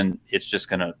hand, then it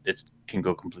can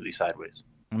go completely sideways.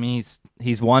 I mean,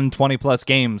 he's won 20 plus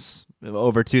games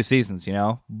over 2 seasons,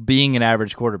 being an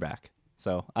average quarterback.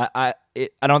 So I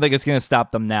don't think it's going to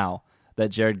stop them now that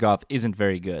Jared Goff isn't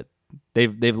very good.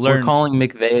 They've learned. We're calling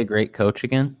McVay a great coach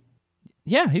again.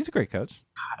 Yeah, he's a great coach.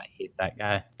 God, I hate that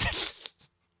guy.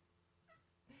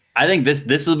 I think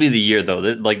this will be the year, though.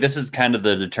 This is kind of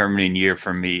the determining year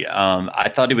for me.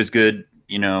 I thought he was good.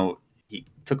 He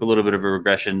took a little bit of a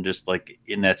regression just like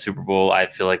in that Super Bowl. I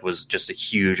feel like was just a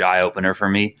huge eye opener for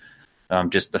me.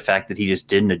 Just the fact that he just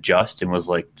didn't adjust and was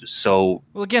like so.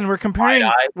 Well, again, we're comparing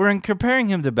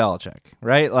him to Belichick,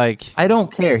 right? Like, I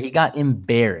don't care. He got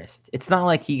embarrassed. It's not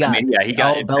like he got. He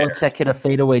got Belichick hit a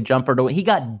fadeaway jumper. He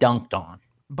got dunked on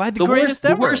by the greatest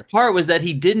ever. The worst part was that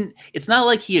he didn't. It's not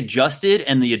like he adjusted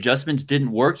and the adjustments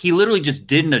didn't work. He literally just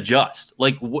didn't adjust.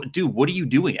 Like, what are you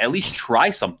doing? At least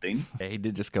try something. Yeah, he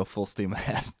did just go full steam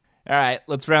ahead. All right,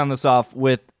 let's round this off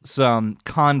with some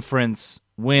conference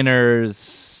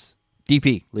winners.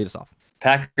 DP, lead us off.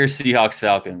 Packers, Seahawks,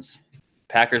 Falcons.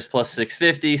 Packers plus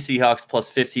 650, Seahawks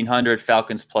plus 1,500,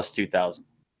 Falcons plus 2,000.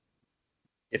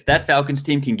 If that Falcons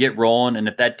team can get rolling and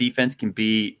if that defense can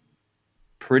be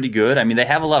pretty good, I mean, they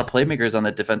have a lot of playmakers on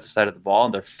that defensive side of the ball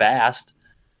and they're fast.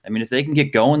 I mean, if they can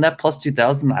get going, that plus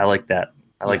 2,000, I like that.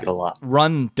 I like it a lot.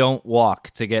 Run, don't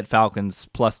walk to get Falcons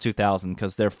plus 2,000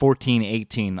 because they're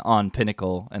 14-18 on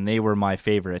Pinnacle, and they were my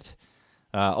favorite.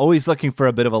 Always looking for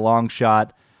a bit of a long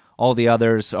shot. All the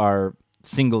others are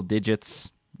single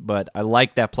digits, but I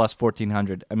like that plus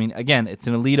 1,400. I mean, again, it's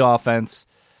an elite offense.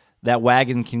 That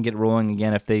wagon can get rolling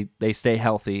again if they stay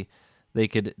healthy. They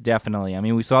could definitely. I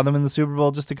mean, we saw them in the Super Bowl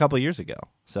just a couple of years ago.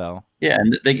 So yeah,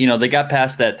 and they got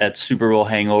past that Super Bowl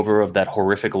hangover of that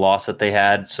horrific loss that they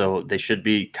had. So they should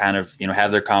be kind of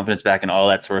have their confidence back and all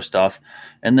that sort of stuff.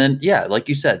 And then like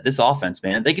you said, this offense,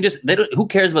 man, who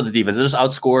cares about the defense? They just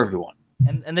outscore everyone.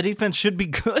 And the defense should be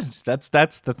good. That's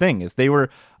the thing, is they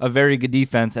were a very good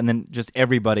defense, and then just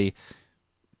everybody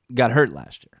got hurt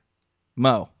last year.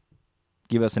 Mo,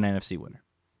 give us an NFC winner.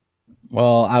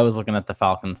 Well, I was looking at the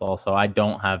Falcons also. I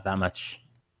don't have that much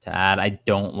to add. I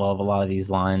don't love a lot of these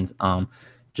lines.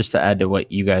 Just to add to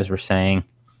what you guys were saying,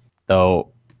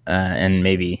 though, and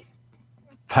maybe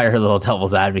fire a little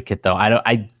devil's advocate, though.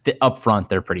 Up front,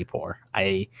 they're pretty poor.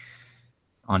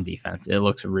 On defense, it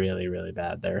looks really, really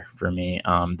bad there for me.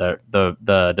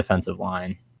 The defensive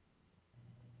line,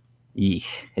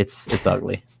 it's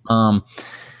ugly. But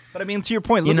I mean, to your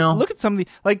point, look at some of the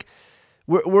like.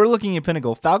 We're looking at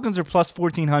Pinnacle. Falcons are plus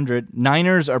 1,400.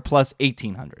 Niners are plus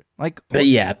 1,800.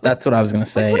 That's what I was gonna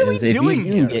say. Like, what are we doing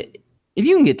here? If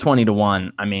you can get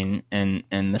 20-1, I mean, and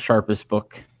the sharpest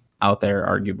book out there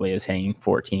arguably is hanging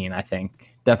 14. I think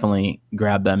definitely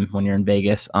grab them when you're in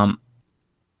Vegas.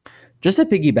 Just to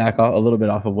piggyback a little bit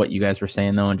off of what you guys were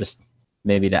saying, though, and just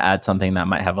maybe to add something that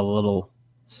might have a little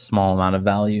small amount of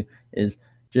value, is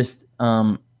just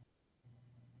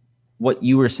what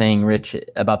you were saying, Rich,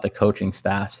 about the coaching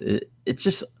staffs. It's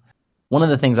just one of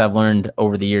the things I've learned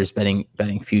over the years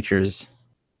betting futures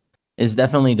is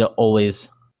definitely to always,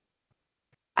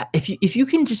 if you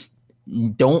can just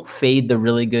don't fade the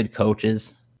really good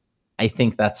coaches, I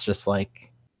think that's just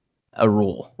like a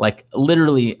rule, like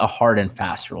literally a hard and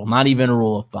fast rule, not even a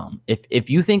rule of thumb. If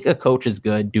you think a coach is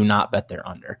good, do not bet their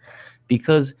under,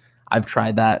 because I've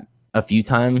tried that a few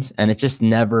times and it just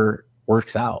never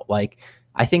works out. Like,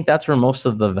 I think that's where most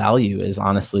of the value is,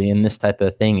 honestly, in this type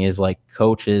of thing, is like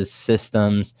coaches,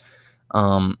 systems,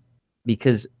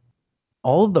 because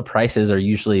all of the prices are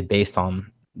usually based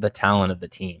on the talent of the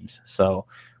teams. So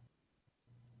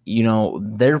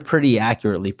they're pretty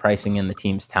accurately pricing in the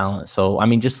team's talent. So, I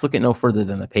mean, just look at no further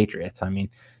than the Patriots. I mean,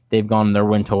 they've gone their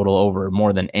win total over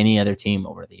more than any other team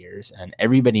over the years. And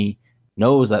everybody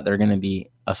knows that they're going to be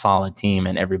a solid team,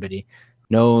 and everybody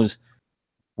knows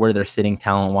where they're sitting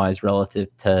talent-wise relative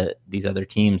to these other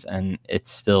teams. And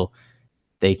it's still,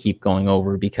 they keep going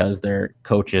over because their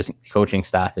coaching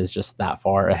staff is just that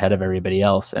far ahead of everybody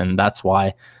else. And that's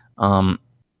why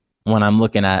when I'm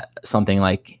looking at something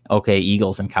like, okay,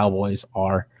 Eagles and Cowboys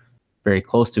are very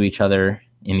close to each other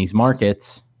in these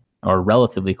markets, or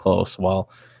relatively close. Well,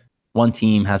 one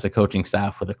team has a coaching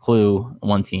staff with a clue,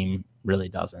 one team really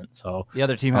doesn't. So the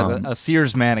other team has a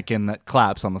Sears mannequin that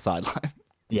claps on the sideline.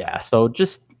 Yeah, so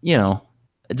just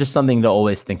something to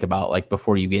always think about, like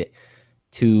before you get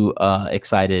too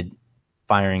excited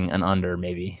firing an under,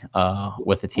 maybe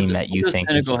with a team that you think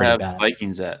is pretty bad.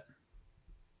 Vikings at?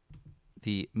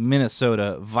 The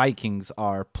Minnesota Vikings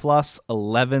are plus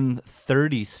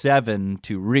 1137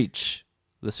 to reach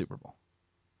the Super Bowl.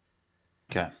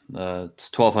 Okay.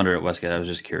 It's 1,200 at Westgate. I was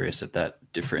just curious if that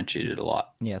differentiated a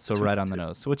lot. Yeah, so right on the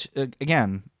nose. Which,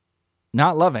 again,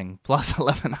 not loving. Plus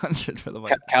 1,100 for the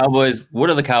Vikings. Cowboys, what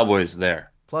are the Cowboys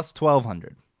there? Plus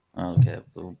 1,200. Okay.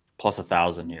 Plus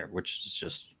 1,000 here, which is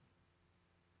just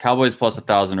Cowboys plus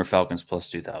 1,000 or Falcons plus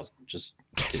 2,000. Just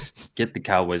get the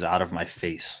Cowboys out of my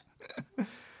face.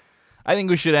 I think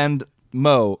we should end,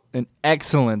 Mo, an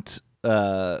excellent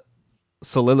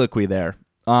soliloquy there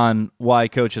on why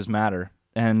coaches matter.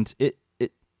 And it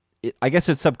I guess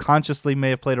it subconsciously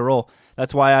may have played a role.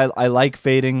 That's why I like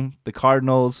fading the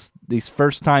Cardinals, these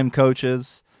first-time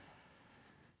coaches,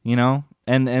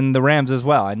 and the Rams as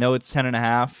well. I know it's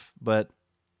 10.5, but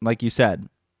like you said,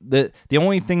 the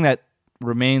only thing that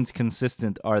remains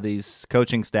consistent are these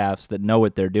coaching staffs that know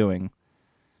what they're doing.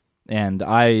 And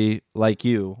I, like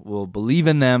you, will believe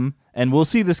in them, and we'll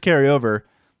see this carry over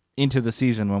into the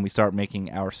season when we start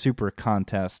making our super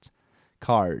contest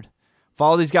card.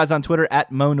 Follow these guys on Twitter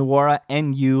at Mo Nuwwarah,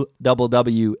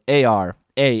 NUWWARAH,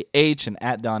 and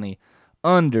at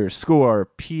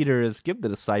Donnie_Peters. Give the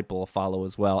Disciple a follow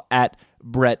as well at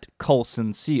Brett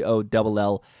Colson,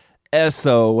 COLLSON.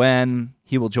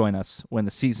 He will join us when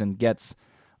the season gets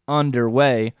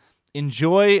underway.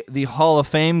 Enjoy the Hall of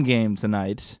Fame game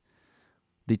tonight.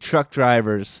 The truck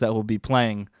drivers that will be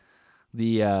playing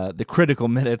the critical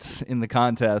minutes in the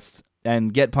contest,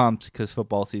 and get pumped because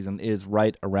football season is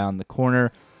right around the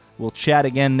corner. We'll chat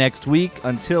again next week.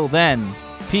 Until then,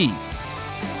 peace.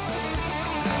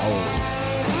 Oh.